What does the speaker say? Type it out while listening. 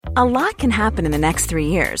A lot can happen in the next 3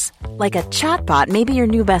 years. Like a chatbot may be your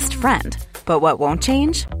new best friend. But what won't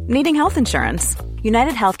change? Needing health insurance.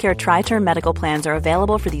 United Healthcare Tri-Term Medical Plans are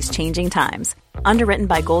available for these changing times. Underwritten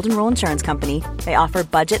by Golden Rule Insurance Company, they offer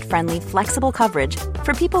budget-friendly, flexible coverage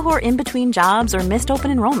for people who are in between jobs or missed open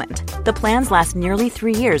enrollment. The plans last nearly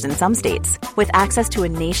 3 years in some states, with access to a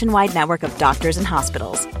nationwide network of doctors and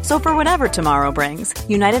hospitals. So for whatever tomorrow brings,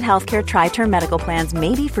 United Healthcare Tri-Term Medical Plans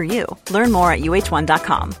may be for you. Learn more at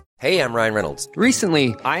uh1.com. Hey, I'm Ryan Reynolds.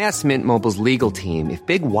 Recently, I asked Mint Mobile's legal team if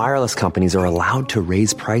big wireless companies are allowed to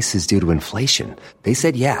raise prices due to inflation. They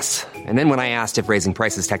said yes. And then when I asked if raising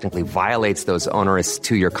prices technically violates those onerous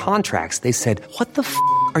 2-year contracts, they said, "What the f***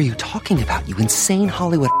 are you talking about, you insane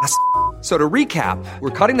Hollywood ass?" So to recap,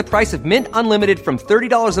 we're cutting the price of Mint Unlimited from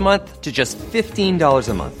 $30 a month to just $15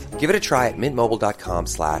 a month. Give it a try at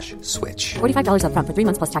mintmobile.com/switch. $45 up front for 3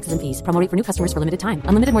 months plus taxes and fees. Promo rate for new customers for limited time.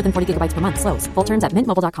 Unlimited more than 40 gigabytes per month. Slows full terms at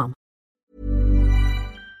mintmobile.com.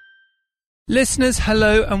 Listeners,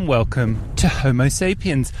 hello and welcome to Homo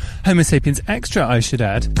Sapiens. Homo Sapiens Extra, I should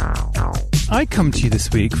add. I come to you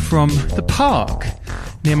this week from the park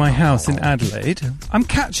near my house in Adelaide. I'm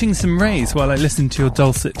catching some rays while I listen to your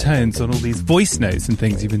dulcet tones on all these voice notes and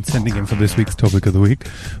things you've been sending in for this week's topic of the week.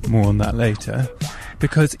 More on that later.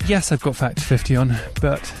 Because, yes, I've got Factor 50 on,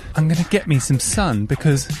 but I'm going to get me some sun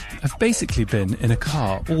because I've basically been in a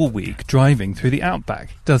car all week driving through the outback.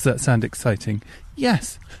 Does that sound exciting?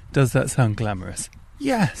 Yes. Does that sound glamorous?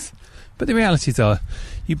 Yes. But the realities are,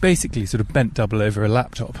 you basically sort of bent double over a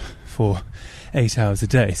laptop for 8 hours a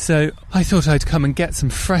day. So I thought I'd come and get some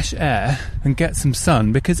fresh air and get some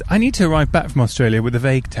sun because I need to arrive back from Australia with a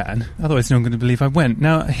vague tan. Otherwise no one going to believe I went.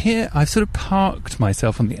 Now here I've sort of parked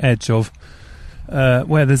myself on the edge of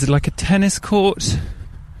where there's like a tennis court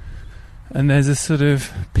and there's a sort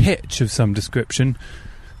of pitch of some description.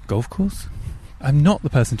 Golf course? I'm not the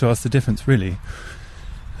person to ask the difference, really.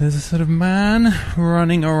 There's a sort of man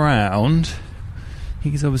running around.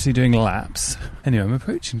 He's obviously doing laps. Anyway, I'm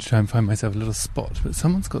approaching to try and find myself a little spot, but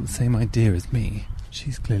someone's got the same idea as me.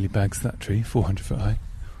 She's clearly bags that tree, 400 foot high.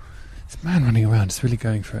 This man running around is really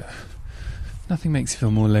going for it. Nothing makes you feel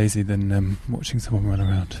more lazy than watching someone run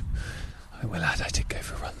around. I will add, I did go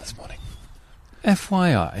for a run this morning.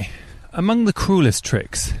 FYI, among the cruelest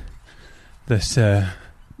tricks that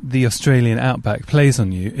the Australian outback plays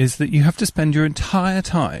on you is that you have to spend your entire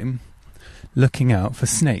time looking out for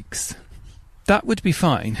snakes. That would be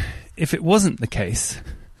fine if it wasn't the case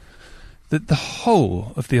that the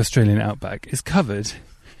whole of the Australian outback is covered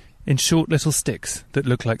in short little sticks that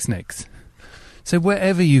look like snakes. So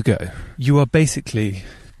wherever you go, you are basically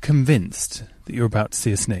convinced that you're about to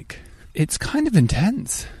see a snake. It's kind of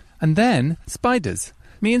intense. And then spiders.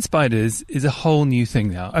 Me and spiders is a whole new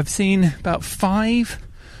thing now. I've seen about 5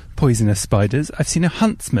 poisonous spiders. I've seen a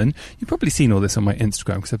huntsman. You've probably seen all this on my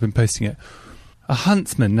Instagram because I've been posting it. A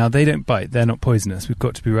huntsman. Now, they don't bite. They're not poisonous. We've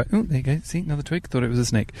got to be right. Oh, there you go. See, another twig. Thought it was a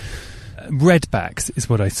snake. Redbacks is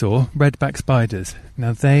what I saw. Redback spiders.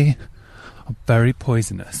 Now, they are very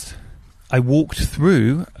poisonous. I walked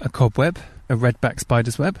through a cobweb, a redback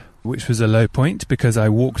spider's web, which was a low point because I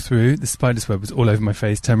walked through, the spider's web was all over my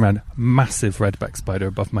face, turned around, massive redback spider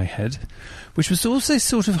above my head, which was also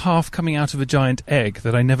sort of half coming out of a giant egg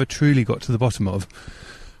that I never truly got to the bottom of.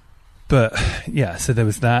 But, yeah, so there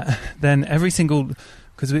was that. Then every single...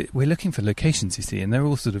 Because we're looking for locations, you see, and they're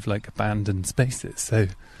all sort of like abandoned spaces. So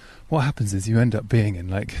what happens is you end up being in,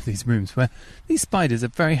 like, these rooms where these spiders are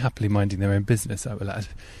very happily minding their own business, I will add.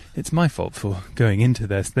 It's my fault for going into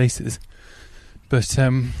their spaces. But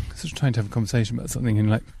sort of trying to have a conversation about something in,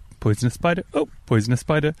 like, poisonous spider. Oh, poisonous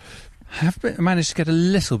spider. I have managed to get a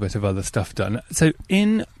little bit of other stuff done. So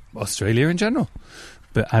in Australia in general,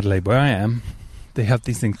 but Adelaide, where I am, they have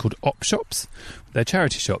these things called op shops. They're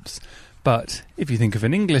charity shops. But if you think of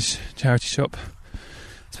an English charity shop, I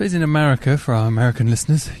suppose in America, for our American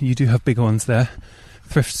listeners, you do have bigger ones there,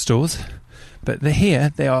 thrift stores. But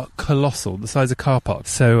here, they are colossal, the size of car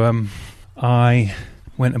parks. So I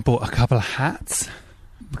went and bought a couple of hats,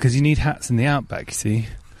 because you need hats in the outback, you see.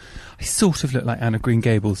 I sort of look like Anna Green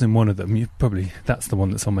Gables in one of them. That's the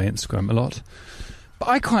one that's on my Instagram a lot. But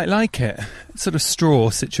I quite like it. It's sort of straw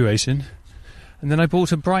situation. And then I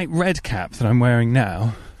bought a bright red cap that I'm wearing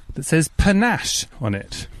now that says Panache on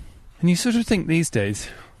it. And you sort of think these days,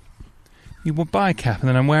 you will buy a cap and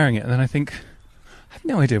then I'm wearing it and then I think, I have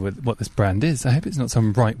no idea what this brand is. I hope it's not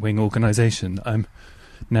some right-wing organisation. I'm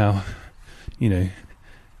now,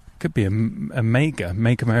 could be a MAGA,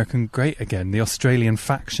 Make America Great Again, the Australian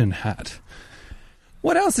faction hat.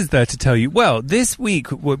 What else is there to tell you? Well, this week,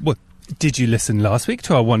 Did you listen last week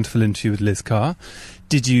to our wonderful interview with Liz Carr?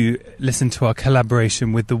 Did you listen to our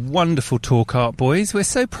collaboration with the wonderful Talk Art boys? We're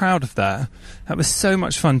so proud of that. That was so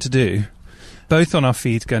much fun to do. Both on our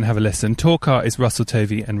feed, go and have a listen. Talk Art is Russell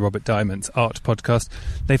Tovey and Robert Diamond's art podcast.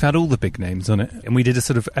 They've had all the big names on it. And we did a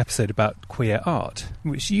sort of episode about queer art,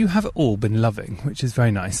 which you have all been loving, which is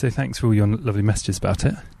very nice. So thanks for all your lovely messages about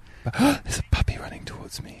it. There's a puppy running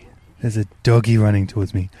towards me. There's a doggy running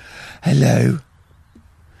towards me. Hello.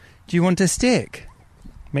 Do you want a stick?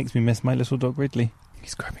 Makes me miss my little dog Ridley.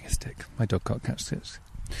 He's grabbing a stick. My dog can't catch sticks.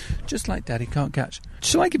 Just like Daddy can't catch.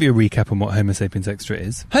 Shall I give you a recap on what Homo Sapiens Extra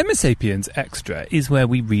is? Homo Sapiens Extra is where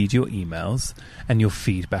we read your emails and your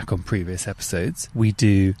feedback on previous episodes. We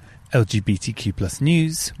do LGBTQ plus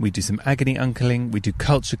news. We do some agony uncling. We do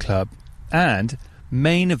Culture Club. And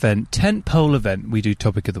main event, tentpole event, we do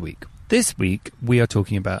Topic of the Week. This week, we are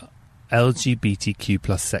talking about LGBTQ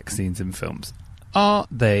plus sex scenes in films. Are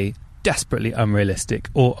they desperately unrealistic,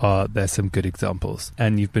 or are there some good examples?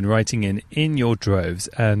 And you've been writing in your droves,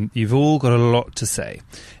 and you've all got a lot to say.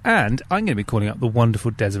 And I'm going to be calling up the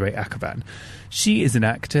wonderful Desiree Akhavan. She is an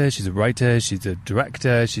actor, she's a writer, she's a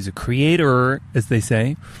director, she's a creator, as they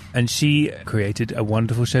say, and she created a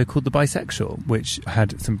wonderful show called The Bisexual, which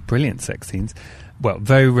had some brilliant sex scenes. Well,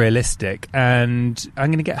 very realistic, and I'm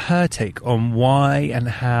going to get her take on why and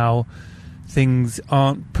how things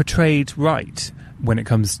aren't portrayed right when it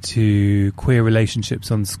comes to queer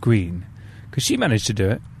relationships on screen, because she managed to do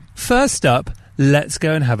it. First up, let's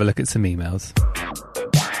go and have a look at some emails.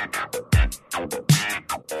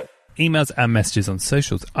 Emails and messages on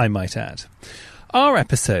socials, I might add. Our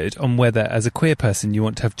episode on whether, as a queer person, you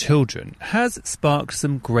want to have children has sparked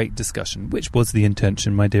some great discussion, which was the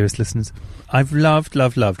intention, my dearest listeners. I've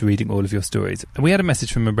loved reading all of your stories. And we had a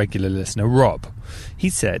message from a regular listener, Rob. He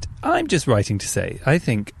said, I'm just writing to say, I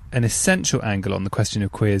think an essential angle on the question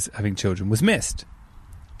of queers having children was missed.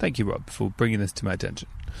 Thank you, Rob, for bringing this to my attention.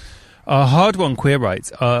 Our hard-won queer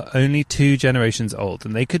rights are only 2 generations old,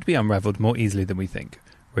 and they could be unravelled more easily than we think.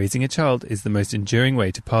 Raising a child is the most enduring way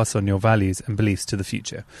to pass on your values and beliefs to the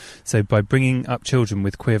future. So by bringing up children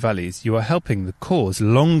with queer values, you are helping the cause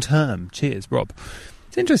long-term. Cheers, Rob.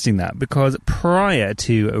 It's interesting that, because prior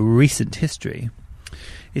to a recent history,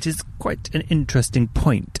 it is quite an interesting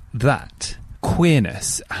point that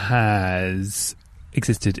queerness has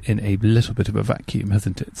existed in a little bit of a vacuum,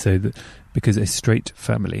 hasn't it? So that because a straight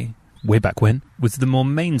family, way back when, was the more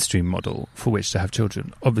mainstream model for which to have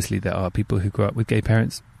children. Obviously, there are people who grew up with gay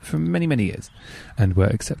parents for many, many years and were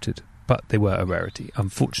accepted, but they were a rarity,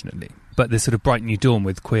 unfortunately. But this sort of bright new dawn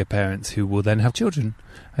with queer parents who will then have children,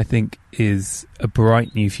 I think, is a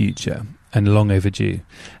bright new future and long overdue.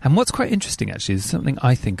 And what's quite interesting, actually, is something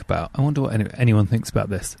I think about. I wonder what anyone thinks about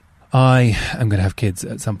this. I am going to have kids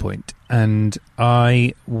at some point, and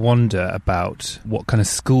I wonder about what kind of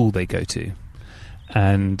school they go to.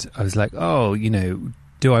 And I was like, oh, you know,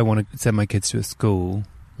 do I want to send my kids to a school,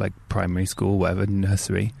 like primary school, whatever,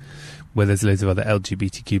 nursery, where there's loads of other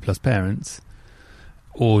LGBTQ plus parents?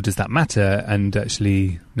 Or does that matter? And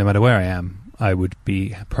actually, no matter where I am, I would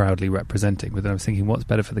be proudly representing. But then I was thinking, what's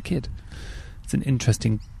better for the kid? It's an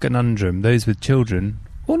interesting conundrum. Those with children,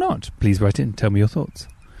 or not, please write in, tell me your thoughts.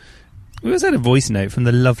 We also had a voice note from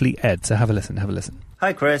the lovely Ed, so have a listen.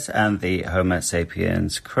 Hi, Chris and the Homo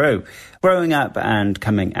Sapiens crew. Growing up and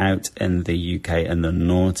coming out in the UK in the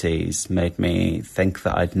noughties made me think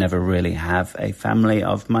that I'd never really have a family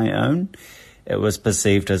of my own. It was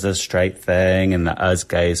perceived as a straight thing, and that us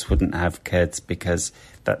gays wouldn't have kids because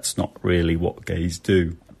that's not really what gays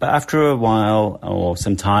do. But after a while, or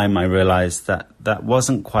some time, I realised that that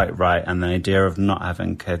wasn't quite right, and the idea of not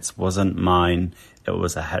having kids wasn't mine. It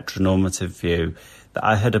was a heteronormative view that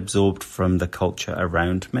I had absorbed from the culture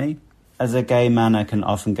around me. As a gay man, I can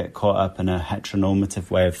often get caught up in a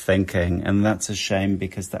heteronormative way of thinking, and that's a shame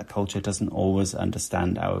because that culture doesn't always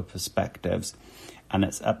understand our perspectives, and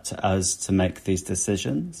it's up to us to make these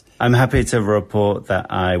decisions. I'm happy to report that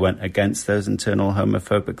I went against those internal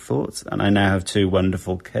homophobic thoughts, and I now have 2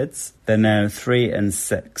 wonderful kids. They're now 3 and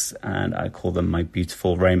 6, and I call them my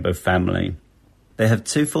beautiful rainbow family. They have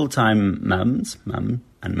 2 full-time mums, mum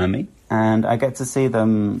and mummy, and I get to see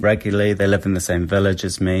them regularly. They live in the same village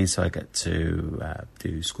as me, so I get to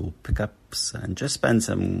do school pickups and just spend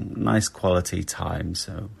some nice quality time.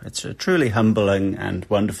 So it's a truly humbling and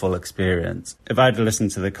wonderful experience. If I'd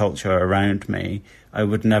listened to the culture around me, I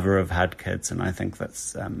would never have had kids, and I think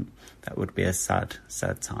that would be a sad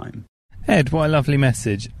time. Ed, what a lovely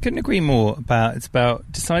message. Couldn't agree more. It's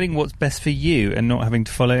about deciding what's best for you and not having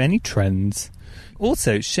to follow any trends.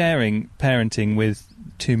 Also, sharing parenting with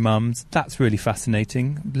two mums. That's really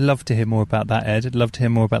fascinating. Love to hear more about that, Ed. I'd love to hear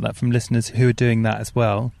more about that from listeners who are doing that as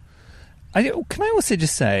well. Can I also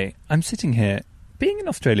just say, I'm sitting here, being in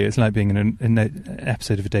Australia is like being in an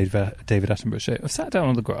episode of a David Attenborough show. I've sat down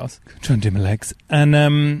on the grass, trying to do my legs,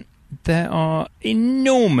 and there are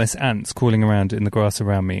enormous ants crawling around in the grass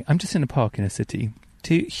around me. I'm just in a park in a city.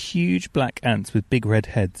 Two huge black ants with big red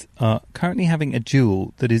heads are currently having a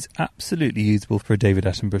duel that is absolutely usable for a David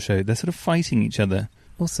Attenborough show. They're sort of fighting each other.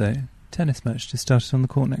 Also, tennis match just started on the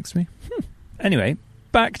court next to me. Anyway,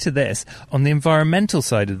 back to this. On the environmental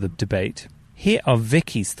side of the debate, here are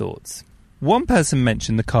Vicky's thoughts. One person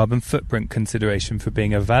mentioned the carbon footprint consideration for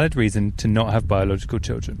being a valid reason to not have biological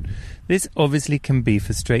children. This obviously can be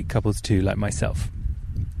for straight couples too, like myself.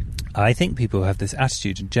 I think people who have this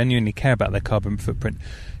attitude and genuinely care about their carbon footprint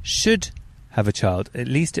should have a child, at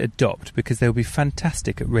least adopt, because they'll be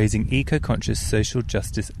fantastic at raising eco-conscious social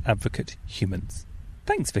justice advocate humans.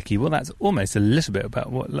 Thanks, Vicky. Well, that's almost a little bit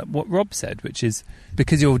about what Rob said, which is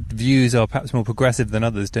because your views are perhaps more progressive than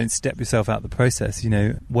others, don't step yourself out the process,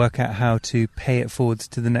 work out how to pay it forwards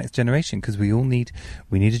to the next generation, because we need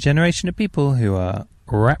a generation of people who are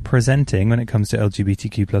representing when it comes to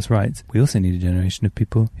LGBTQ plus rights. We also need a generation of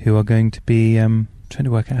people who are going to be trying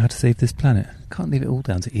to work out how to save this planet. Can't leave it all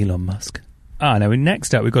down to Elon Musk. Now,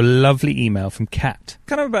 next up, we've got a lovely email from Kat.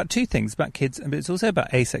 Kind of about two things, about kids, but it's also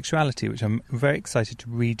about asexuality, which I'm very excited to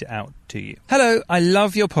read out to you. Hello, I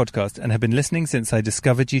love your podcast and have been listening since I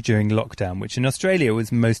discovered you during lockdown, which in Australia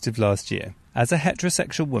was most of last year. As a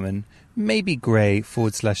heterosexual woman, maybe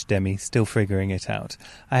grey/demi, still figuring it out,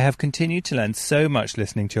 I have continued to learn so much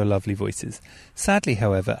listening to your lovely voices. Sadly,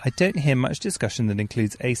 however, I don't hear much discussion that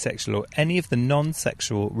includes asexual or any of the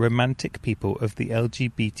non-sexual romantic people of the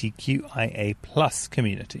LGBTQIA plus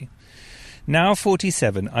community. Now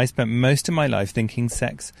 47, I spent most of my life thinking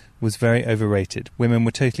sex was very overrated. Women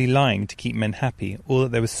were totally lying to keep men happy, or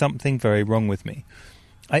that there was something very wrong with me.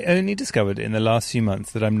 I only discovered in the last few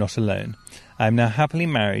months that I'm not alone. I am now happily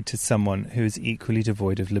married to someone who is equally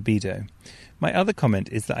devoid of libido. My other comment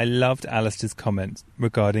is that I loved Alistair's comment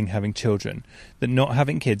regarding having children, that not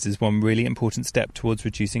having kids is one really important step towards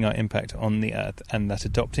reducing our impact on the earth, and that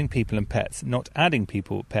adopting people and pets, not adding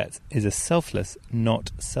people pets, is a selfless,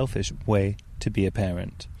 not selfish way to be a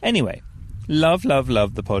parent. Anyway, love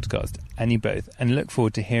the podcast, and you both, and look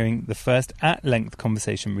forward to hearing the first at-length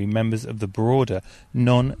conversation with members of the broader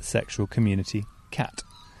non-sexual community. Kat.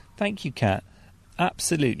 Thank you, Kat.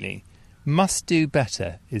 Absolutely. Must do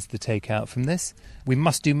better is the takeout from this. We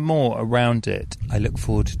must do more around it. I look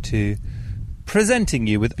forward to presenting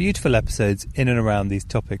you with beautiful episodes in and around these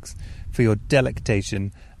topics for your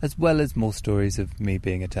delectation, as well as more stories of me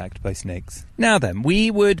being attacked by snakes. Now then,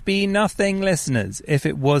 we would be nothing, listeners, if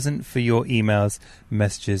it wasn't for your emails,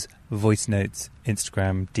 messages, voice notes,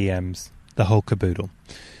 Instagram, DMs, the whole caboodle.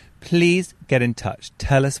 Please get in touch.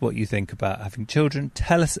 Tell us what you think about having children.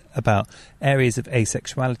 Tell us about areas of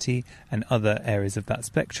asexuality and other areas of that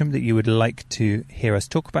spectrum that you would like to hear us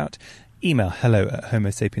talk about. Email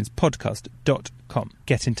hello@homosapienspodcast.com.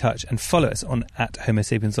 Get in touch and follow us on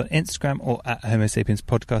 @homosapiens on Instagram or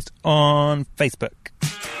 @homosapienspodcast on Facebook.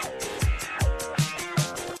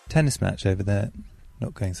 Tennis match over there.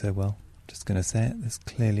 Not going so well. Just going to say it. There's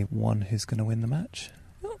clearly one who's going to win the match.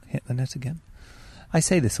 Oh, hit the net again. I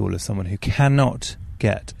say this all as someone who cannot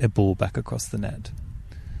get a ball back across the net.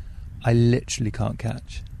 I literally can't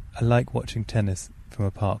catch. I like watching tennis from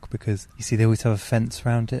a park because, you see, they always have a fence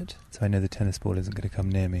around it, so I know the tennis ball isn't going to come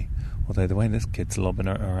near me. Although the way this kid's lobbing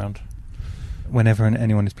it around. Whenever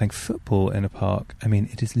anyone is playing football in a park, I mean,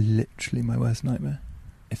 it is literally my worst nightmare.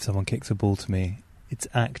 If someone kicks a ball to me, it's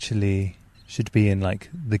actually should be in, like,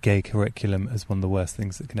 the gay curriculum as one of the worst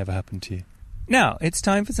things that can ever happen to you. Now, it's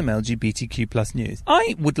time for some LGBTQ plus news.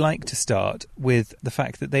 I would like to start with the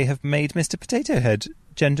fact that they have made Mr. Potato Head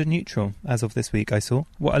gender neutral as of this week, I saw.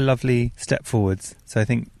 What a lovely step forwards. So I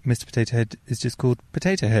think Mr. Potato Head is just called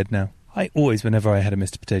Potato Head now. I always, whenever I had a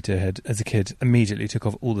Mr. Potato Head as a kid, immediately took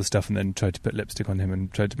off all the stuff and then tried to put lipstick on him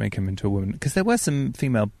and tried to make him into a woman. Because there were some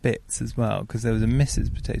female bits as well, because there was a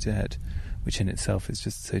Mrs. Potato Head, which in itself is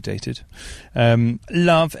just so dated.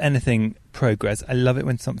 Love anything progress. I love it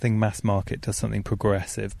when something mass market does something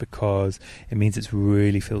progressive, because it means it's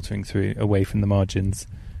really filtering through away from the margins,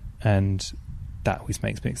 and that always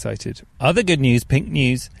makes me excited. Other good news, pink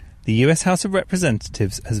news. The US House of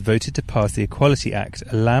Representatives has voted to pass the Equality Act,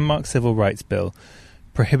 a landmark civil rights bill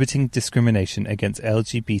prohibiting discrimination against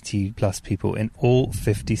LGBT plus people in all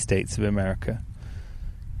 50 states of America.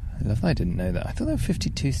 I love that I didn't know that. I thought there were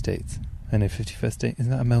 52 states. I know 51st State.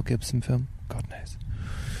 Isn't that a Mel Gibson film? God knows.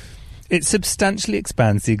 It substantially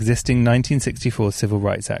expands the existing 1964 Civil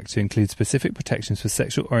Rights Act to include specific protections for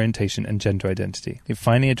sexual orientation and gender identity. It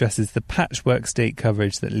finally addresses the patchwork state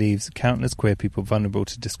coverage that leaves countless queer people vulnerable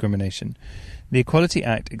to discrimination. The Equality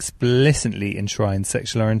Act explicitly enshrines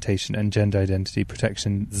sexual orientation and gender identity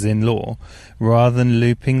protections in law, rather than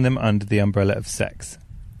looping them under the umbrella of sex.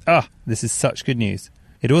 This is such good news.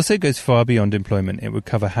 It also goes far beyond employment. It would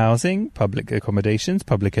cover housing, public accommodations,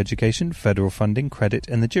 public education, federal funding, credit,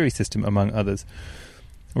 and the jury system, among others.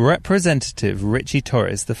 Representative Richie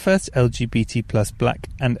Torres, the first LGBT plus black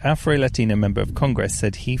and Afro-Latino member of Congress,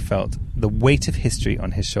 said he felt the weight of history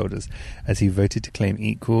on his shoulders as he voted to claim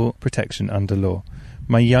equal protection under law.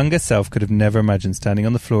 My younger self could have never imagined standing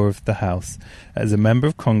on the floor of the House as a member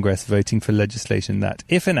of Congress voting for legislation that,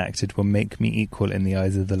 if enacted, will make me equal in the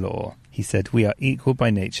eyes of the law. He said, "We are equal by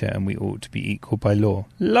nature and we ought to be equal by law."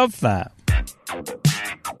 Love that.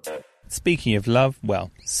 Speaking of love,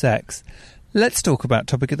 well, sex, let's talk about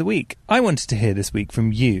topic of the week. I wanted to hear this week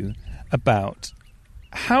from you about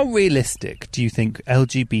how realistic do you think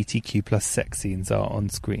LGBTQ plus sex scenes are on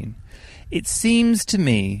screen? It seems to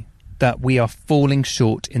me that we are falling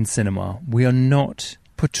short in cinema. We are not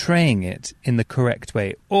portraying it in the correct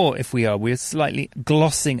way. Or if we are, we're slightly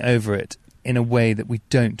glossing over it in a way that we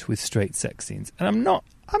don't with straight sex scenes. And I'm not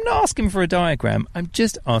asking for a diagram. I'm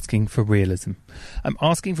just asking for realism. I'm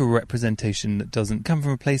asking for representation that doesn't come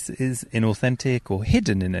from a place that is inauthentic or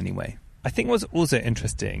hidden in any way. I think what's also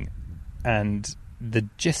interesting, and the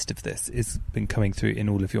gist of this has been coming through in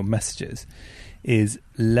all of your messages, is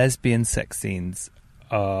lesbian sex scenes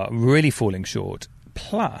are really falling short.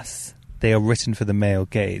 Plus, they are written for the male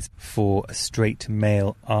gaze, for a straight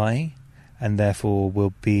male eye, and therefore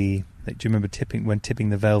will be... Do you remember when Tipping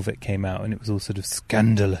the Velvet came out and it was all sort of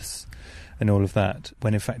scandalous and all of that,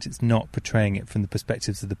 when in fact it's not portraying it from the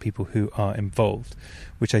perspectives of the people who are involved,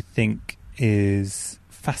 which I think is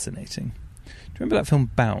fascinating. Do you remember that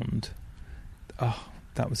film Bound? Oh,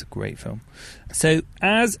 that was a great film. So,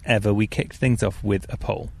 as ever, we kicked things off with a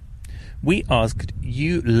poll. We asked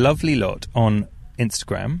you lovely lot on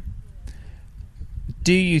Instagram,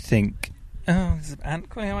 do you think... Oh, there's an ant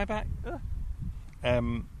coming on my back.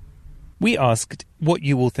 We asked what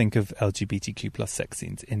you all think of LGBTQ plus sex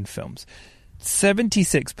scenes in films.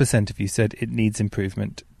 76% of you said it needs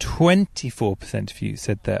improvement. 24% of you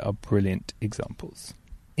said there are brilliant examples.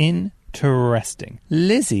 Interesting.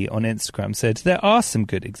 Lizzie on Instagram said there are some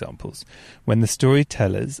good examples when the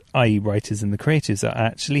storytellers, i.e. writers and the creators,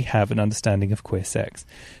 actually have an understanding of queer sex.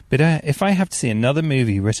 But if I have to see another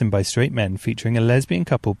movie written by straight men featuring a lesbian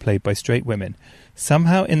couple played by straight women,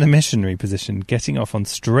 somehow in the missionary position, getting off on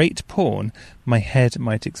straight porn, my head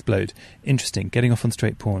might explode. Interesting, getting off on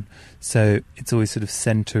straight porn. So it's always sort of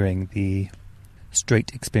centering the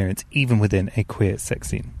straight experience, even within a queer sex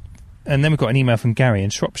scene. And then we've got an email from Gary in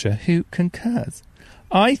Shropshire who concurs.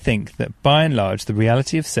 I think that by and large the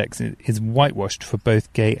reality of sex is whitewashed for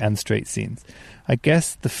both gay and straight scenes. I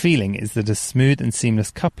guess the feeling is that a smooth and seamless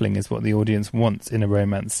coupling is what the audience wants in a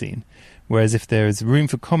romance scene. Whereas if there is room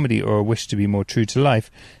for comedy or a wish to be more true to life,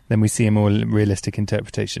 then we see a more realistic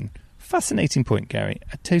interpretation. Fascinating point, Gary.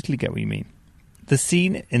 I totally get what you mean. The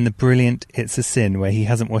scene in the brilliant It's a Sin where he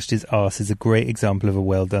hasn't washed his arse is a great example of a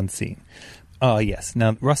well-done scene. Ah, yes.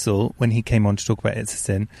 Now, Russell, when he came on to talk about It's a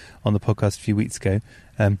Sin on the podcast a few weeks ago,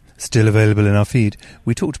 still available in our feed,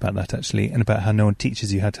 we talked about that, actually, and about how no one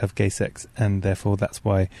teaches you how to have gay sex, and therefore that's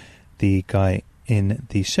why the guy in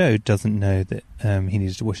the show doesn't know that he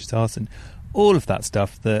needed to wash his arse, and all of that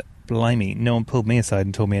stuff that, blimey, no one pulled me aside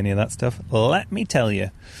and told me any of that stuff. Let me tell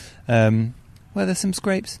you. Were there some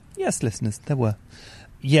scrapes? Yes, listeners, there were.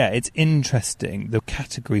 Yeah, it's interesting, the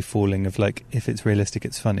category falling of, like, if it's realistic,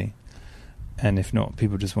 it's funny. And if not,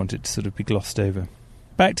 people just want it to sort of be glossed over.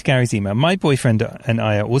 Back to Gary's email. My boyfriend and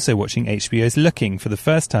I are also watching HBO's Looking for the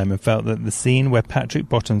first time and felt that the scene where Patrick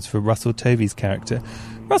bottoms for Russell Tovey's character...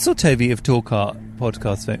 Russell Tovey of Talk Art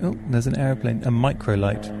podcast fame. Oh, there's an aeroplane, a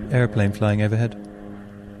microlight aeroplane flying overhead.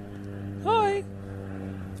 Hi!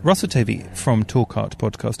 Russell Tovey from Talk Art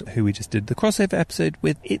podcast, who we just did the crossover episode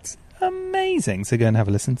with. It's amazing. So go and have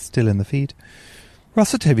a listen. Still in the feed.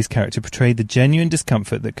 Russell Tovey's character portrayed the genuine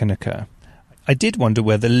discomfort that can occur. I did wonder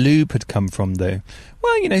where the lube had come from, though.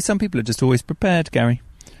 Well, you know, some people are just always prepared, Gary.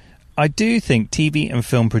 I do think TV and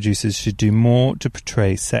film producers should do more to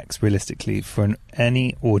portray sex realistically for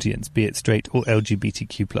any audience, be it straight or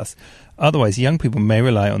LGBTQ+. Otherwise, young people may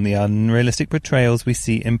rely on the unrealistic portrayals we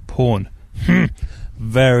see in porn.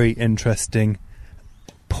 Very interesting.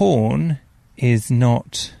 Porn is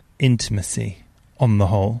not intimacy, on the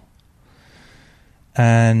whole.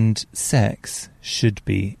 And sex should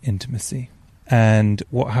be intimacy. And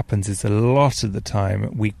what happens is a lot of the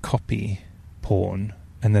time we copy porn,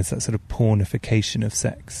 and there's that sort of pornification of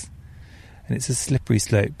sex. And it's a slippery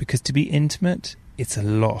slope, because to be intimate, it's a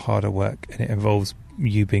lot harder work, and it involves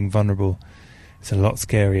you being vulnerable. It's a lot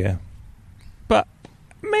scarier. But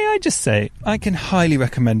may I just say, I can highly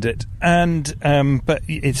recommend it. And but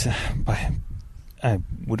it's I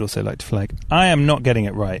would also like to flag, I am not getting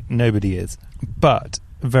it right. Nobody is. But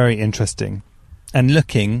very interesting. And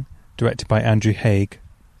Looking, directed by Andrew Haigh.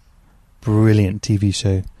 Brilliant TV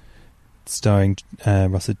show starring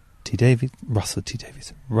Russell Tovey.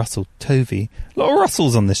 A lot of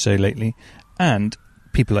Russells on this show lately. And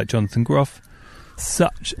people like Jonathan Groff.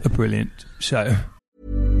 Such a brilliant show.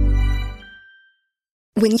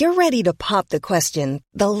 When you're ready to pop the question,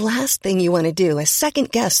 the last thing you want to do is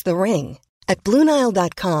second-guess the ring. At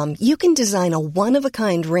BlueNile.com, you can design a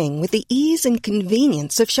one-of-a-kind ring with the ease and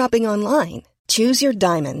convenience of shopping online. Choose your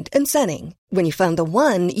diamond and setting. When you find the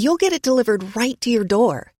one, you'll get it delivered right to your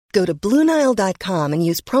door. Go to BlueNile.com and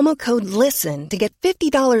use promo code LISTEN to get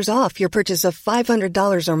 $50 off your purchase of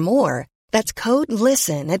 $500 or more. That's code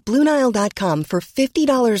LISTEN at BlueNile.com for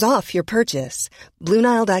 $50 off your purchase.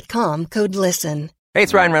 BlueNile.com, code LISTEN. Hey,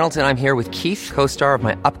 it's Ryan Reynolds, and I'm here with Keith, co-star of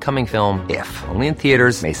my upcoming film, If, only in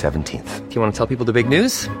theaters May 17th. Do you want to tell people the big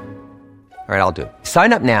news? All right, I'll do it.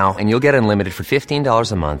 Sign up now and you'll get unlimited for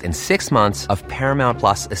 $15 a month and 6 months of Paramount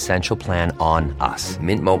Plus Essential Plan on us.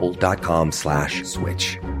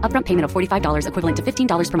 MintMobile.com/switch. Upfront payment of $45 equivalent to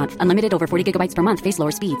 $15 per month. Unlimited over 40 gigabytes per month. Face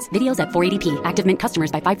lower speeds. Videos at 480p. Active Mint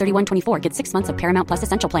customers by 531.24 get 6 months of Paramount Plus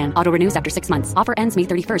Essential Plan. Auto renews after 6 months. Offer ends May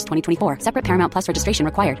 31st, 2024. Separate Paramount Plus registration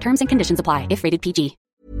required. Terms and conditions apply if rated PG.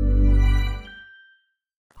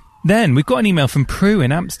 Then we've got an email from Prue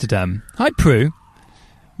in Amsterdam. Hi, Prue.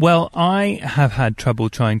 Well, I have had trouble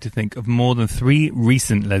trying to think of more than 3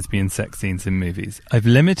 recent lesbian sex scenes in movies. I've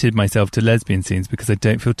limited myself to lesbian scenes because I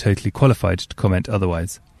don't feel totally qualified to comment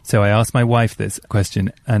otherwise. So I asked my wife this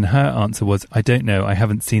question, and her answer was, I don't know, I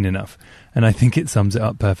haven't seen enough. And I think it sums it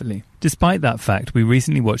up perfectly. Despite that fact, we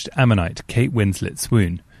recently watched Ammonite, Kate Winslet's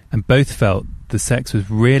Swoon, and both felt the sex was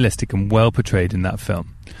realistic and well portrayed in that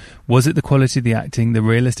film. Was it the quality of the acting, the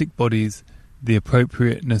realistic bodies, the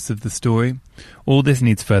appropriateness of the story? All this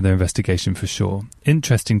needs further investigation for sure.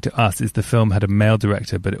 Interesting to us is the film had a male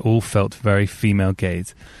director, but it all felt very female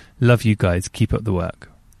gaze. Love you guys, keep up the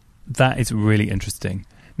work. That is really interesting.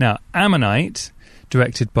 Now, Ammonite,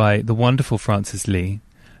 directed by the wonderful Francis Lee,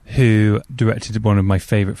 who directed one of my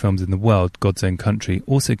favourite films in the world, God's Own Country,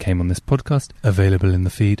 also came on this podcast, available in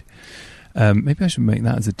the feed. Maybe I should make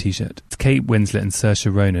that as a t-shirt. It's Kate Winslet and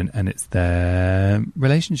Saoirse Ronan, and it's their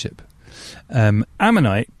relationship.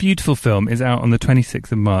 Ammonite, beautiful film, is out on the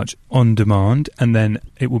 26th of March on demand, and then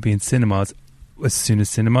it will be in cinemas as soon as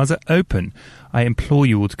cinemas are open. I implore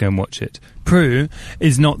you all to go and watch it. Prue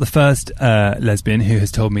is not the first lesbian who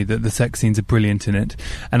has told me that the sex scenes are brilliant in it,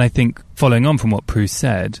 and I think, following on from what Prue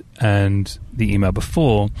said and the email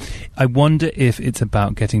before, I wonder if it's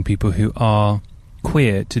about getting people who are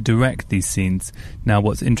queer to direct these scenes. Now,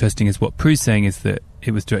 what's interesting is what Prue's saying is that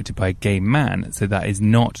it was directed by a gay man, so that is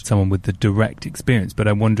not someone with the direct experience, but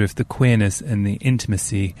I wonder if the queerness and the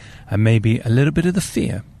intimacy and maybe a little bit of the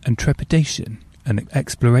fear and trepidation and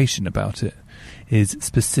exploration about it is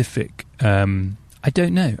specific. I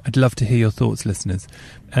don't know. I'd love to hear your thoughts, listeners.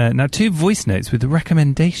 Now, 2 voice notes with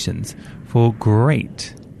recommendations for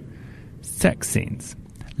great sex scenes.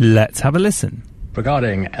 Let's have a listen.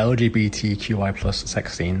 Regarding LGBTQI plus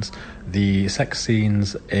sex scenes, the sex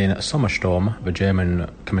scenes in Sommerstorm, the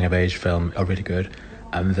German coming-of-age film, are really good.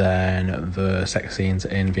 And then the sex scenes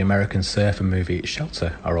in the American surfer movie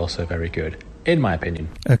Shelter are also very good, in my opinion.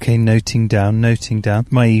 Okay, noting down.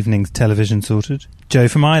 My evening's television sorted. Joe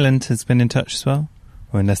from Ireland has been in touch as well,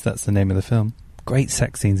 or unless that's the name of the film. Great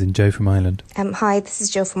sex scenes in Joe from Ireland. Hi, this is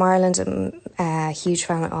Joe from Ireland. I'm a huge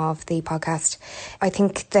fan of the podcast. I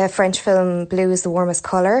think the French film Blue is the Warmest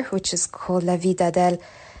Colour, which is called La Vie d'Adèle,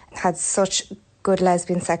 had such good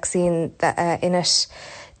lesbian sex scene in it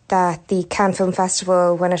that the Cannes Film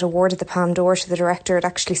Festival, when it awarded the Palme d'Or to the director, it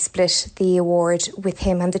actually split the award with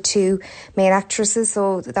him and the 2 main actresses.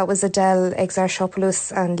 So that was Adèle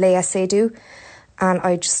Exarchopoulos and Léa Seydoux. And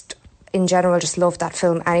I just, in general, just loved that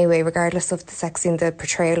film anyway, regardless of the sex scene, the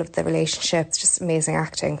portrayal of the relationship. It's just amazing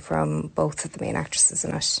acting from both of the main actresses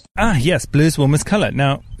in it. Ah, yes, Blue's Warmest Colour.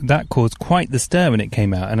 Now, that caused quite the stir when it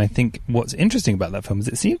came out, and I think what's interesting about that film is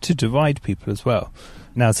it seemed to divide people as well.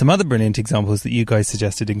 Now, some other brilliant examples that you guys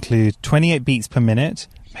suggested include 28 Beats Per Minute,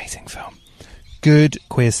 amazing film, good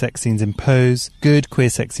queer sex scenes in Pose, good queer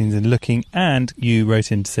sex scenes in Looking, and you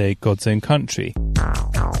wrote in to say God's Own Country.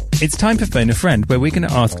 It's time for Phone a Friend, where we're going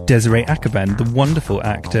to ask Desiree Akhavan, the wonderful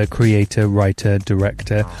actor, creator, writer,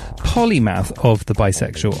 director, polymath of The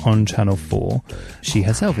Bisexual on Channel 4. She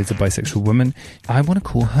herself is a bisexual woman. I want to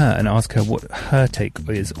call her and ask her what her take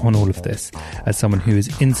is on all of this. As someone who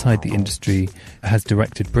is inside the industry, has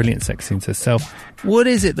directed brilliant sex scenes herself, what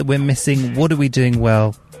is it that we're missing? What are we doing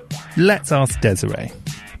well? Let's ask Desiree.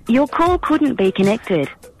 Your call couldn't be connected.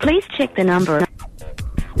 Please check the number.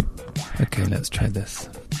 Okay, let's try this.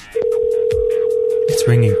 It's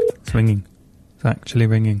ringing. It's ringing. It's actually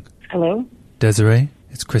ringing. Hello? Desiree,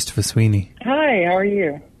 it's Christopher Sweeney. Hi, how are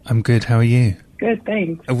you? I'm good. How are you? Good,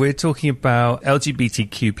 thanks. We're talking about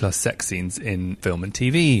LGBTQ plus sex scenes in film and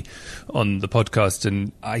TV on the podcast,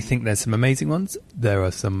 and I think there's some amazing ones. There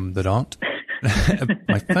are some that aren't.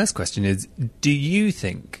 My first question is, do you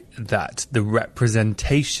think that the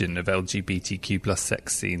representation of LGBTQ plus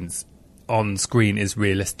sex scenes on screen is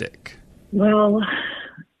realistic? Well,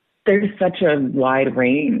 there's such a wide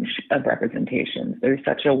range of representations. There's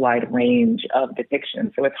such a wide range of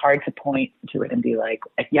depictions. So it's hard to point to it and be like,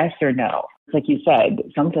 yes or no. Like you said,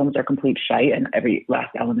 some films are complete shite and every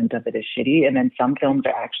last element of it is shitty. And then some films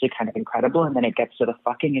are actually kind of incredible. And then it gets to the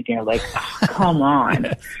fucking and you're like, oh, come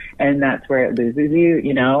on. And that's where it loses you,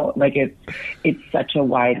 you know? Like it's such a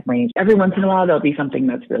wide range. Every once in a while, there'll be something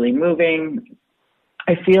that's really moving.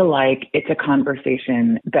 I feel like it's a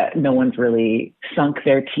conversation that no one's really sunk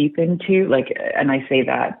their teeth into. Like, and I say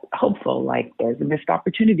that hopeful, like there's a missed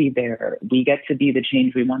opportunity there. We get to be the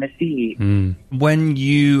change we want to see. When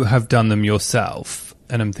you have done them yourself,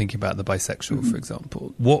 and I'm thinking about The Bisexual, for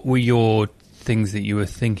example, what were your things that you were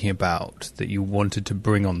thinking about that you wanted to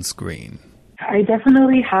bring on screen? I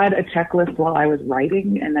definitely had a checklist while I was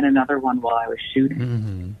writing and then another one while I was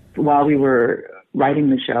shooting. While we were writing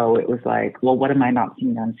the show, it was like, well, what am I not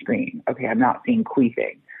seeing on screen? Okay, I'm not seeing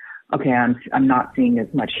queefing. Okay, I'm not seeing as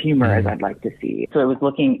much humor as I'd like to see. So I was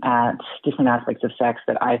looking at different aspects of sex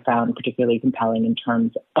that I found particularly compelling in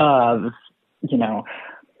terms of, you know,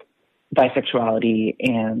 bisexuality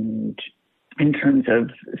and in terms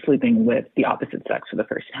of sleeping with the opposite sex for the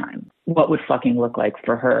first time. What would fucking look like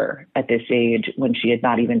for her at this age when she had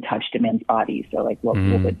not even touched a man's body? So like, what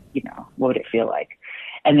would, you know, what would it feel like?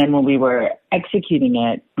 And then when we were executing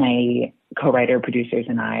it, my co-writer, producers,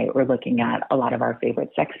 and I were looking at a lot of our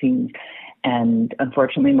favorite sex scenes. And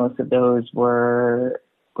unfortunately, most of those were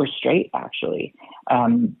straight, actually.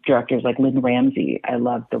 Directors like Lynn Ramsey, I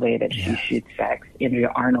love the way that she shoots sex.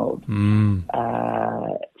 Andrea Arnold,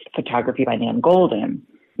 photography by Nan Golden.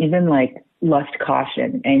 Even like Lust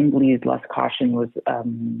Caution, Ang Lee's Lust Caution was I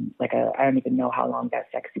don't even know how long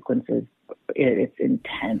that sex sequence is. It's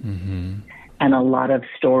intense. And a lot of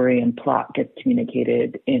story and plot gets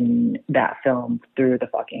communicated in that film through the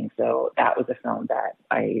fucking. So that was a film that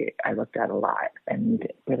I looked at a lot and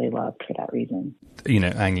really loved for that reason. You know,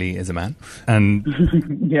 Ang Lee is a man. And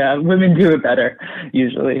yeah, women do it better,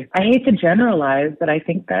 usually. I hate to generalize, but I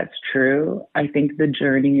think that's true. I think the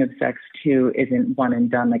journey of sex, too, isn't one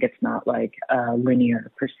and done. Like, it's not like a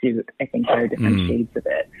linear pursuit. I think there are different shades of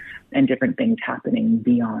it and different things happening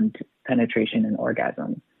beyond penetration and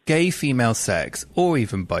orgasm. Gay female sex, or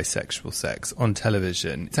even bisexual sex on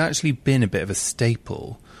television, it's actually been a bit of a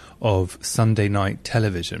staple of Sunday night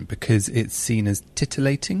television because it's seen as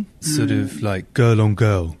titillating, sort of like girl on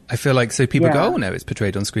girl. I feel like, so people go, oh no, it's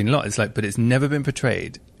portrayed on screen a lot. It's like, but it's never been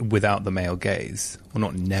portrayed without the male gaze. Well,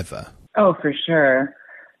 not never. Oh, for sure.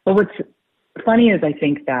 But what's funny is I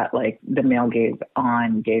think that like the male gaze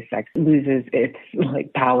on gay sex loses its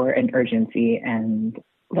like power and urgency and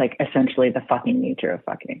like essentially the fucking nature of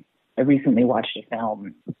fucking. I recently watched a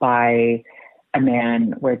film by a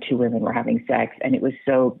man where two women were having sex and it was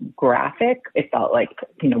so graphic. It felt like,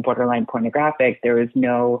 you know, borderline pornographic. There was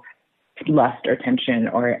no lust or tension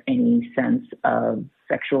or any sense of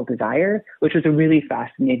sexual desire, which was a really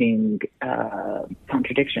fascinating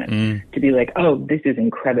contradiction to be like, oh, this is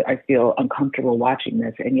incredible. I feel uncomfortable watching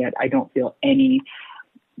this. And yet I don't feel any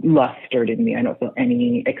lust stirred in me. I don't feel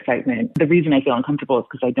any excitement. The reason I feel uncomfortable is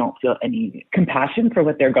because I don't feel any compassion for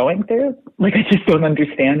what they're going through. Like, I just don't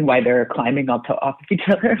understand why they're climbing off of each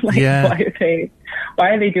other. Like, why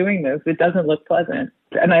are they doing this? It doesn't look pleasant.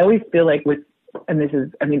 And I always feel like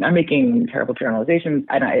I'm making terrible generalizations,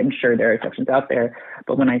 and I am sure there are exceptions out there,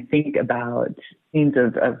 but when I think about scenes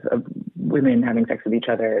of women having sex with each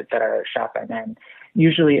other that are shot by men,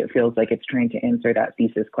 usually it feels like it's trying to answer that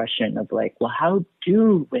thesis question of like, well, how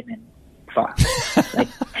do women fuck? Like,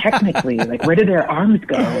 technically, like, where do their arms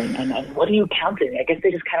go? And what are you counting? I guess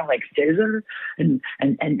they just kind of like scissor and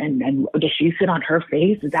does she sit on her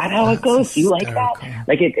face? Is that how it goes? Do you like that?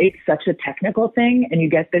 Like, it's such a technical thing, and you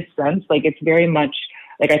get this sense like it's very much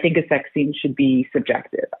Like, I think a sex scene should be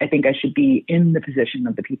subjective. I think I should be in the position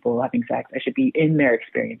of the people having sex. I should be in their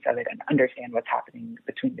experience of it and understand what's happening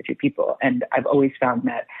between the two people. And I've always found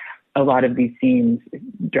that a lot of these scenes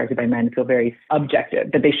directed by men feel very objective,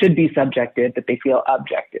 that they should be subjective, that they feel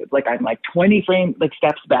objective. Like, I'm like 20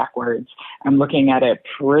 steps backwards. I'm looking at it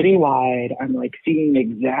pretty wide. I'm like seeing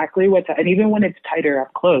exactly and even when it's tighter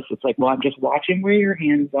up close, it's like, well, I'm just watching where your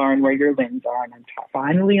hands are and where your limbs are. And I'm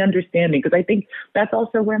finally understanding, because I think that's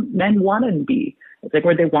also where men want to be. It's like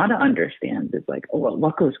where they want to understand. It's like, oh, well,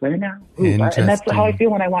 what goes where now? Ooh, and that's how I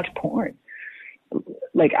feel when I watch porn.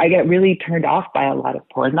 Like, I get really turned off by a lot of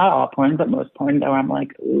porn, not all porn, but most porn, though. I'm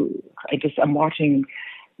like, ooh, I'm watching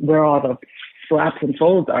where all the flaps and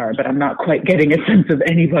folds are, but I'm not quite getting a sense of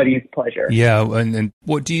anybody's pleasure. Yeah, and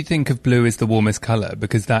what do you think of blue as the warmest colour?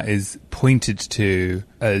 Because that is pointed to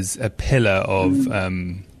as a pillar of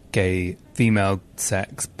gay female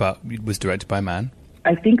sex, but it was directed by a man.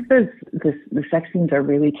 I think the sex scenes are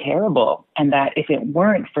really terrible, and that if it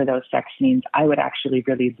weren't for those sex scenes, I would actually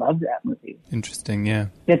really love that movie. Interesting, yeah.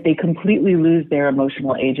 That they completely lose their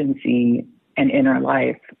emotional agency and inner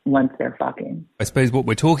life once they're fucking. I suppose what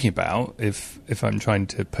we're talking about, if I'm trying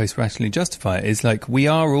to post-rationally justify it, is like we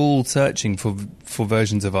are all searching for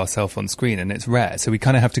versions of ourselves on screen, and it's rare, so we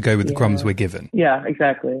kind of have to go with the crumbs we're given. Yeah,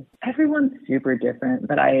 exactly. Everyone's super different,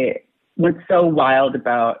 but what's so wild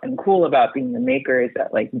about and cool about being a maker is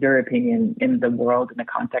that, like, your opinion in the world, in the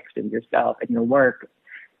context of yourself and your work,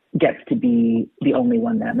 gets to be the only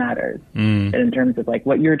one that matters. And in terms of like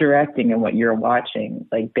what you're directing and what you're watching,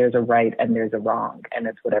 like, there's a right and there's a wrong, and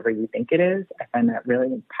it's whatever you think it is. I find that really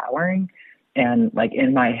empowering. And like,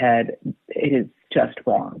 in my head, it is just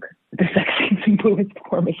wrong. The sex scenes in Blue is the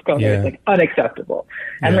warmest color. It's like unacceptable.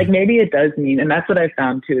 And like, maybe it does mean, and that's what I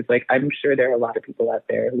found too, is like, I'm sure there are a lot of people out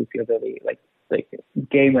there who feel really like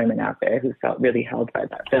gay women out there who felt really held by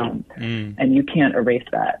that film. And you can't erase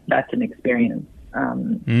that. That's an experience.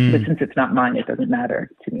 But since it's not mine, it doesn't matter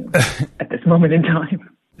to me at this moment in time.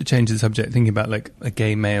 To change the subject, thinking about like a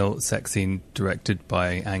gay male sex scene directed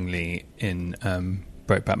by Ang Lee in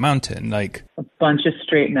Brokeback Mountain, like a bunch of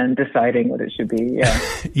straight men deciding what it should be.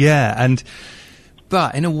 Yeah.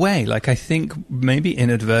 But in a way, like, I think maybe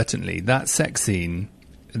inadvertently that sex scene,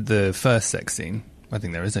 the first sex scene, I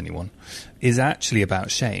think there is only one, is actually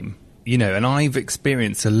about shame, you know. And I've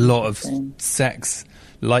experienced a lot of sex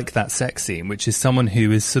like that sex scene, which is someone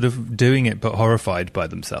who is sort of doing it but horrified by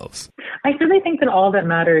themselves. I really think that all that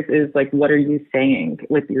matters is like, what are you saying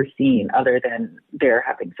with your scene other than they're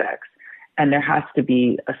having sex? And there has to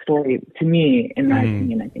be a story. To me, in my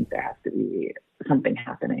opinion, I think there has to be something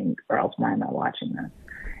happening, or else why am I watching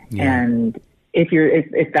this? And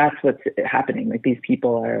if that's what's happening, like, these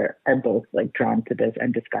people are both like drawn to this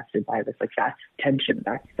and disgusted by this, like, that's tension,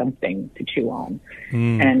 that's something to chew on.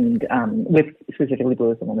 And with specifically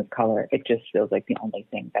Blue is the Woman's Color, it just feels like the only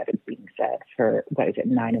thing that is being said for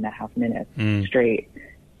 9.5 minutes straight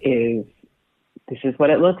is, this is what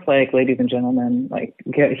it looks like, ladies and gentlemen. Like,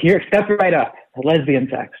 get here, step right up. Lesbian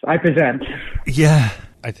sex, I present. Yeah.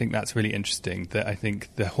 I think that's really interesting, that I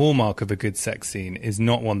think the hallmark of a good sex scene is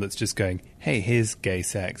not one that's just going, hey, here's gay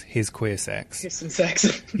sex, here's queer sex. Here's some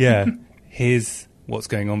sex. Yeah. Here's what's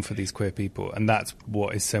going on for these queer people. And that's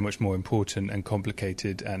what is so much more important and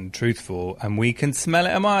complicated and truthful. And we can smell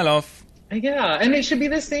it a mile off. Yeah, and it should be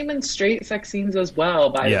the same in straight sex scenes as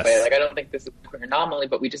well, by the way. Like, I don't think this is a queer anomaly,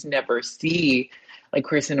 but we just never see, like,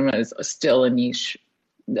 queer cinema is still a niche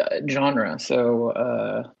genre.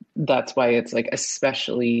 So that's why it's, like,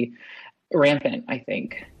 especially rampant, I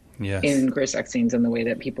think, in queer sex scenes, and the way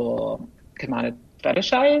that people come out of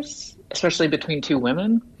fetishize, especially between two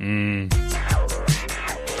women.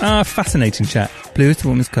 Fascinating chat. Blue is the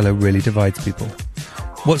Woman's Color really divides people.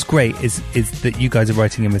 What's great is that you guys are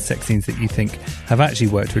writing in with sex scenes that you think have actually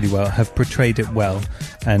worked really well, have portrayed it well,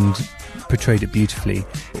 and portrayed it beautifully.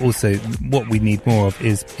 But also, what we need more of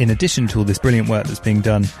is, in addition to all this brilliant work that's being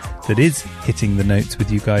done, that is hitting the notes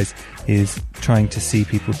with you guys, is trying to see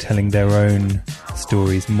people telling their own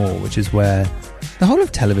stories more, which is where the whole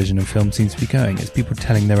of television and film seems to be going. It's people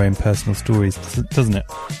telling their own personal stories, doesn't it?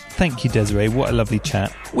 Thank you, Desiree. What a lovely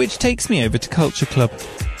chat. Which takes me over to Culture Club.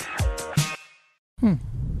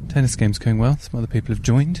 Tennis game's going well. Some other people have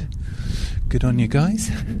joined. Good on you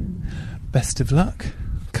guys. Best of luck.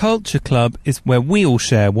 Culture Club is where we all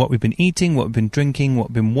share what we've been eating, what we've been drinking, what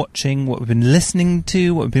we've been watching, what we've been listening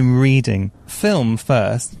to, what we've been reading. Film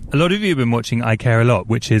first. A lot of you have been watching I Care A Lot,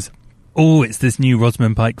 which is Oh, it's this new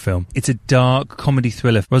Rosamund Pike film. It's a dark comedy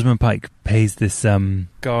thriller. Rosamund Pike plays this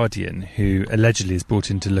guardian who allegedly is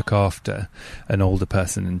brought in to look after an older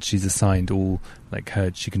person, and she's assigned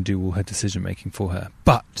she can do all her decision making for her.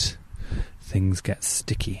 But things get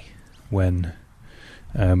sticky when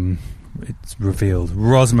it's revealed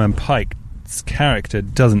Rosamund Pike's character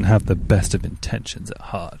doesn't have the best of intentions at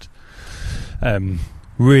heart.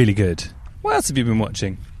 Really good. What else have you been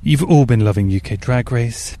watching? You've all been loving UK Drag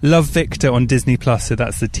Race. Love Victor on Disney Plus, so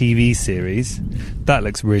that's the TV series. That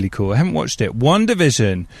looks really cool. I haven't watched it.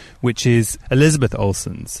 WandaVision, which is Elizabeth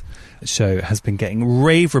Olsen's show, has been getting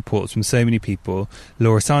rave reports from so many people.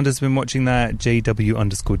 Laura Sanders has been watching that.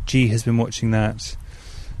 JW_G has been watching that.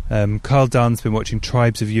 Carl Dunn's been watching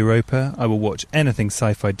Tribes of Europa. I will watch anything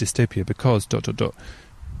sci-fi dystopia because...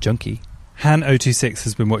 junkie. Han026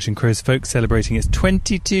 has been watching Crow's Folk, celebrating its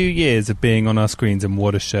 22 years of being on our screens, and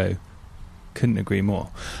what a show. Couldn't agree more.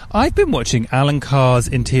 I've been watching Alan Carr's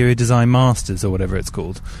Interior Design Masters, or whatever it's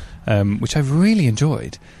called, which I've really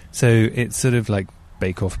enjoyed. So it's sort of like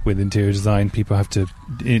Bake Off with interior design. People have to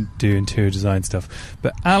do interior design stuff.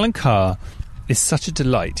 But Alan Carr is such a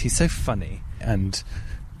delight. He's so funny and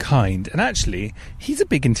kind. And actually, he's a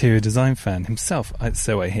big interior design fan himself,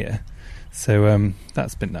 so I hear. So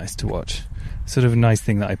that's been nice to watch. Sort of a nice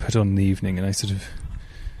thing that I put on in the evening and I sort of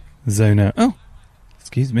zone out. Oh,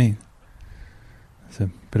 excuse me. There's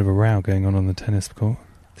a bit of a row going on the tennis court.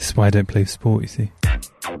 This is why I don't play sport, you see.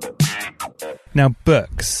 Now,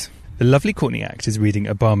 books. The lovely Courtney Act is reading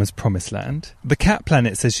Obama's Promised Land. The Cat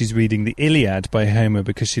Planet says she's reading the Iliad by Homer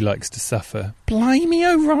because she likes to suffer. Blimey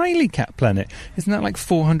O'Reilly, Cat Planet. Isn't that like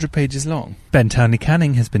 400 pages long? Ben Townley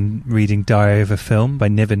Canning has been reading Diary of a Film by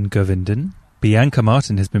Niven Govinden. Bianca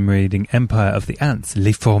Martin has been reading Empire of the Ants,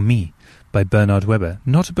 Les Fourmis, by Bernard Weber.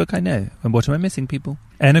 Not a book I know. And what am I missing, people?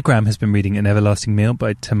 Enneagram has been reading An Everlasting Meal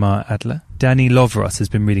by Tamar Adler. Danny Lovros has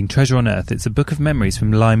been reading Treasure on Earth. It's a book of memories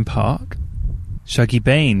from Lyme Park. Shuggie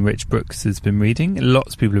Bain, Rich Brooks has been reading.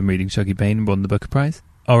 Lots of people have been reading Shuggie Bain and won the Booker Prize.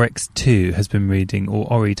 RX2 has been reading,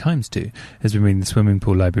 or Ori Times 2, has been reading The Swimming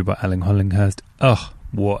Pool Library by Alan Hollinghurst. Oh,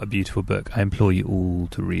 what a beautiful book. I implore you all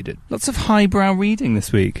to read it. Lots of highbrow reading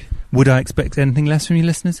this week. Would I expect anything less from you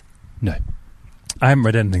listeners? No. I haven't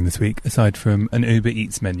read anything this week, aside from an Uber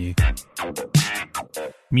Eats menu.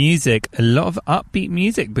 Music. A lot of upbeat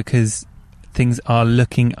music, because things are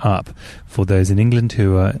looking up for those in England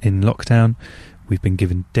who are in lockdown. We've been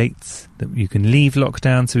given dates that you can leave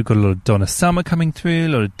lockdown, so we've got a lot of Donna Summer coming through, a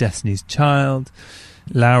lot of Destiny's Child.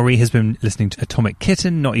 Lowry has been listening to Atomic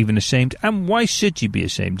Kitten, Not Even Ashamed, and why should you be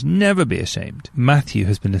ashamed? Never be ashamed. Matthew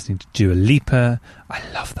has been listening to Dua Lipa. I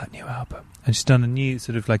love that new album. And she's done a new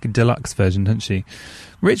sort of like a deluxe version, hasn't she?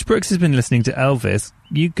 Rich Brooks has been listening to Elvis.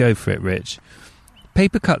 You go for it, Rich.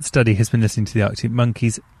 Paper Cut Study has been listening to the Arctic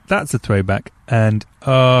Monkeys. That's a throwback. And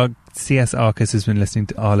C.S. Arcus has been listening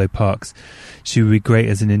to Arlo Parks. She would be great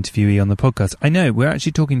as an interviewee on the podcast. I know, we're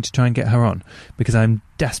actually talking to try and get her on, because I'm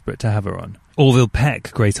desperate to have her on. Orville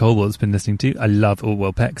Peck, Grace Holwell's been listening to. I love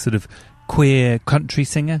Orville Peck, sort of queer country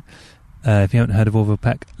singer. If you haven't heard of Orville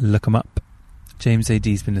Peck, look them up. James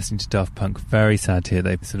A.D.'s been listening to Daft Punk. Very sad to hear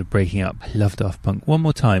they're sort of breaking up. I love Daft Punk. One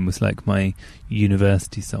More Time was like my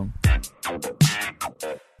university song.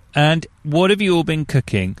 And what have you all been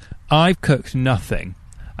cooking? I've cooked nothing.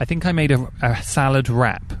 I think I made a salad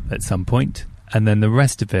wrap at some point, and then the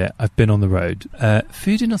rest of it, I've been on the road.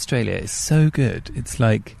 Food in Australia is so good. It's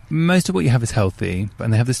like, most of what you have is healthy,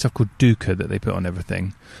 and they have this stuff called dukkha that they put on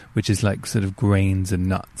everything, which is like sort of grains and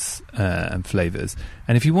nuts and flavours.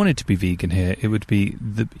 And if you wanted to be vegan here, it would be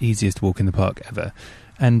the easiest walk in the park ever.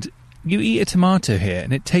 And you eat a tomato here,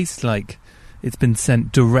 and it tastes like it's been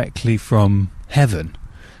sent directly from heaven.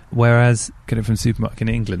 Whereas, get it from supermarket in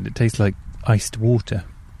England, it tastes like iced water.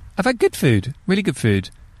 I've had good food, really good food.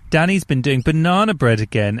 Danny's been doing banana bread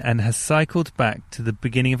again and has cycled back to the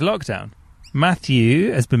beginning of lockdown.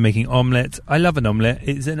 Matthew has been making omelettes. I love an omelette.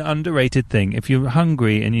 It's an underrated thing. If you're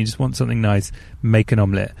hungry and you just want something nice, make an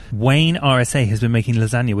omelette. Wayne RSA has been making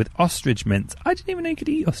lasagna with ostrich mince. I didn't even know you could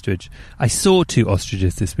eat ostrich. I saw 2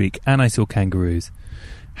 ostriches this week, and I saw kangaroos.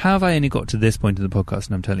 How have I only got to this point in the podcast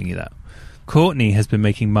and I'm telling you that? Courtney has been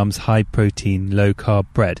making mum's high-protein, low-carb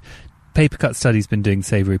bread. Paper Cut Study's been doing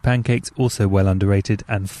savoury pancakes, also well underrated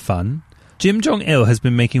and fun. Jim Jong-il has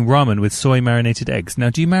been making ramen with soy-marinated eggs. Now,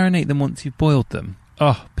 do you marinate them once you've boiled them?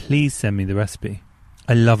 Oh, please send me the recipe.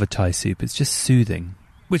 I love a Thai soup. It's just soothing.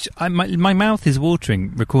 Which, my mouth is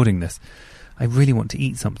watering recording this. I really want to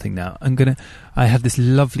eat something now. I had this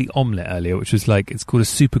lovely omelette earlier, which was like, it's called a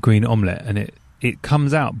super green omelette, and it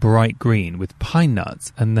comes out bright green with pine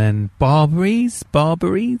nuts and then barberries,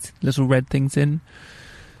 little red things in.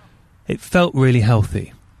 It felt really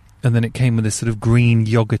healthy. And then it came with this sort of green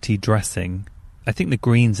yogurty dressing. I think the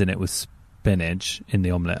greens in it was spinach in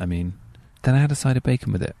the omelette, I mean. Then I had a side of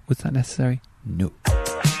bacon with it. Was that necessary? No.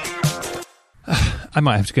 I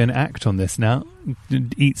might have to go and act on this now.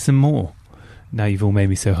 Eat some more. Now you've all made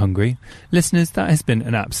me so hungry. Listeners, that has been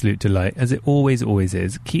an absolute delight, as it always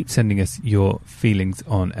is. Keep sending us your feelings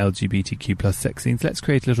on LGBTQ plus sex scenes. Let's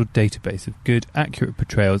create a little database of good, accurate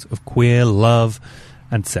portrayals of queer love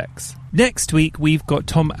and sex. Next week, we've got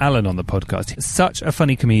Tom Allen on the podcast. Such a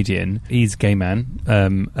funny comedian. He's a gay man,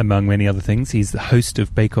 among many other things. He's the host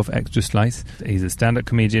of Bake Off Extra Slice. He's a stand-up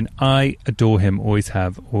comedian. I adore him, always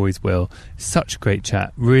have, always will. Such a great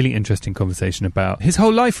chat. Really interesting conversation about his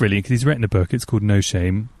whole life, really, because he's written a book. It's called No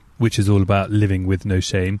Shame, which is all about living with no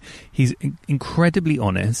shame. He's incredibly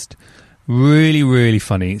honest. Really, really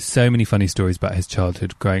funny. So many funny stories about his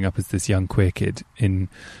childhood, growing up as this young queer kid in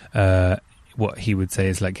what he would say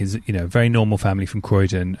is like his, very normal family from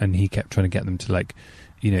Croydon, and he kept trying to get them to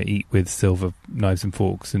eat with silver knives and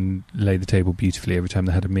forks and lay the table beautifully every time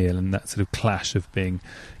they had a meal, and that sort of clash of being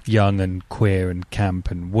young and queer and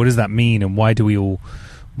camp, and what does that mean, and why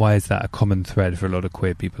is that a common thread for a lot of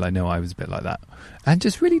queer people? I know I was a bit like that. And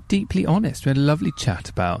just really deeply honest. We had a lovely chat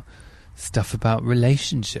about stuff about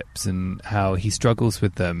relationships and how he struggles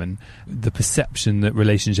with them, and the perception that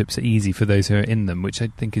relationships are easy for those who are in them, which I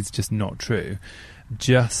think is just not true.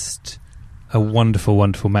 Just a wonderful,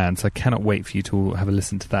 wonderful man. So I cannot wait for you to have a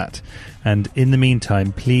listen to that. And in the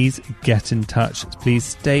meantime, please get in touch. Please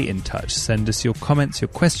stay in touch. Send us your comments, your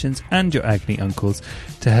questions, and your agony uncles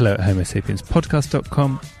to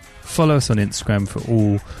hello@homosapienspodcast.com. Follow us on Instagram for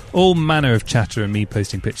all manner of chatter and me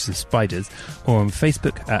posting pictures of spiders, or on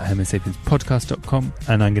Facebook at homosapienspodcast.com.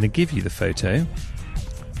 And I'm going to give you the photo.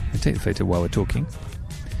 I'll take the photo while we're talking,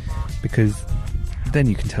 because then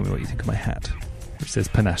you can tell me what you think of my hat, which says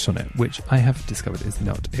Panache on it, which I have discovered is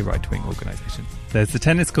not a right-wing organisation. There's the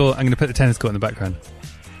tennis court. I'm going to put the tennis court in the background.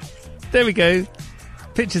 There we go.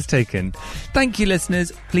 Pictures taken. Thank you,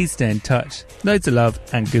 listeners. Please stay in touch. Loads of love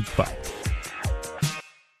and goodbye.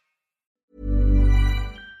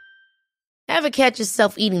 Ever catch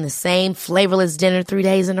yourself eating the same flavorless dinner 3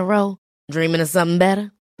 days in a row? Dreaming of something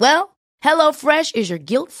better? Well, HelloFresh is your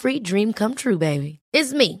guilt-free dream come true, baby.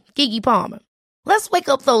 It's me, Keke Palmer. Let's wake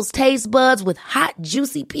up those taste buds with hot,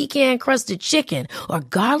 juicy pecan-crusted chicken or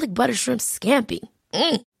garlic butter shrimp scampi.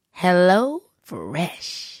 Hello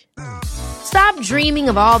Fresh. Stop dreaming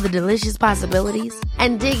of all the delicious possibilities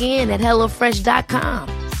and dig in at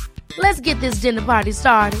HelloFresh.com. Let's get this dinner party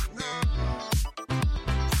started.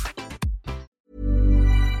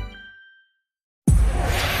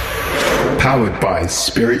 Powered by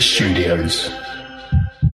Spirit Studios.